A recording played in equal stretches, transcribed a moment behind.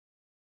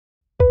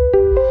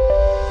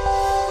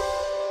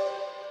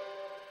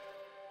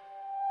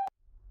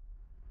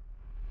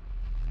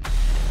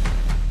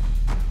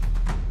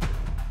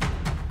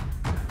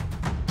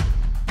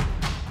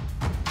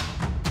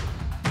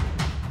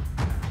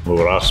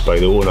were asked by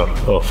the owner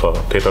of a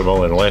paper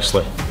mill in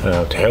Leslie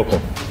to help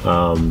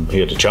him. He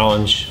had a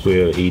challenge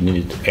where he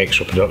needed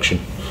extra production.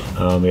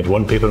 We had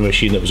one paper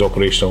machine that was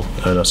operational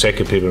and a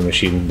second paper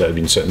machine that had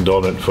been sitting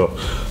dormant for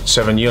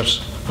 7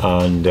 years,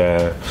 and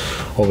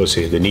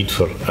obviously the need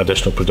for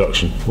additional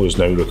production was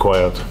now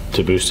required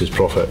to boost his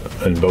profit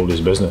and build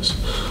his business.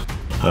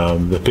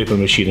 The paper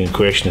machine in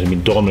question had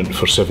been dormant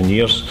for 7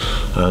 years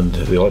and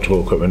the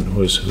electrical equipment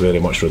was very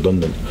much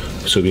redundant,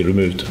 so we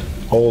removed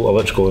all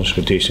electrical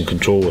instrumentation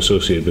control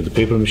associated with the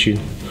paper machine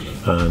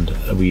and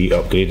we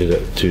upgraded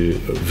it to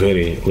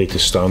very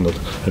latest standard.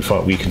 In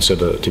fact, we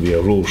consider it to be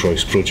a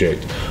Rolls-Royce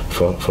project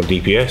for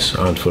DPS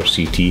and for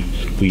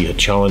CT. We had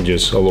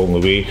challenges along the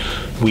way.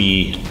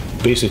 We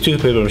basically took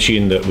a paper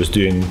machine that was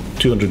doing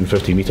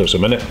 250 metres a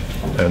minute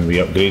and we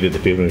upgraded the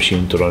paper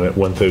machine to run at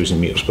 1,000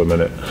 metres per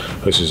minute,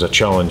 which is a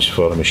challenge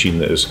for a machine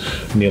that is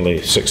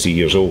nearly 60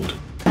 years old.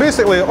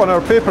 Basically, on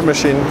our paper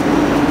machine,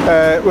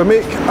 we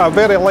make a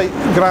very light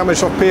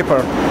grammage of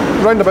paper,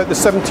 around about the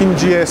 17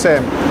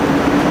 GSM.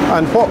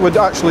 And what we'd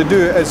actually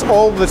do is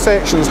all the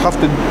sections have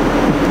to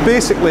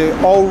basically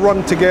all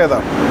run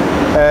together.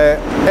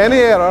 Any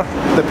error,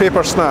 the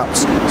paper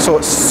snaps. So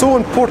it's so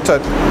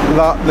important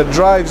that the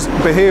drives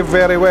behave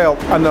very well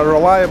and are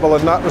reliable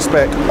in that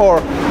respect, or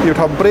you'd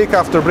have break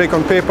after break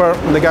on paper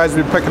and the guys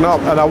would be picking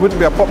up and I wouldn't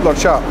be a popular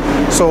chap.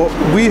 So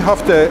we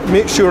have to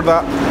make sure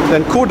that the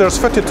encoder's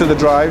fitted to the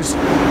drives,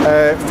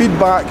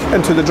 feedback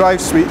into the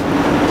drive suite,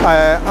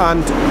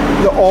 and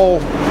they all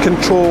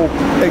control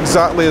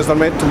exactly as they're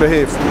meant to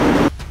behave.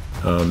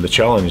 The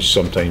challenge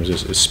sometimes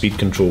is speed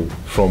control,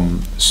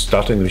 from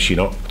starting the machine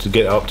up to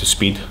get it up to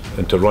speed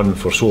and to run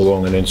for so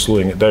long and then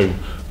slowing it down,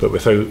 but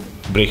without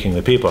breaking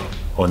the paper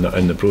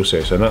in the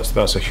process, and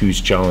that's a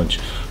huge challenge.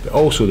 But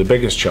also the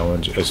biggest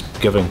challenge is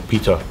giving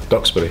Peter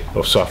Duxbury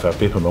of Sapphire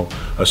Paper Mill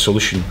a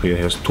solution where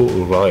he has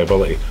total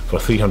reliability for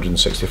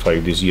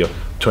 365 days a year,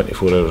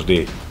 24 hours a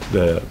day.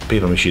 The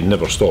paper machine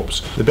never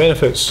stops. The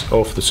benefits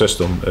of the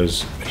system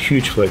is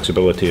huge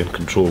flexibility and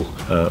control.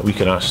 We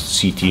can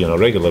ask CT on a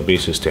regular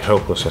basis to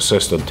help us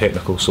assist on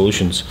technical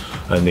solutions,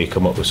 and they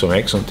come up with some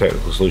excellent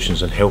technical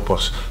solutions and help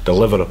us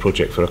deliver a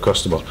project for a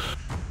customer.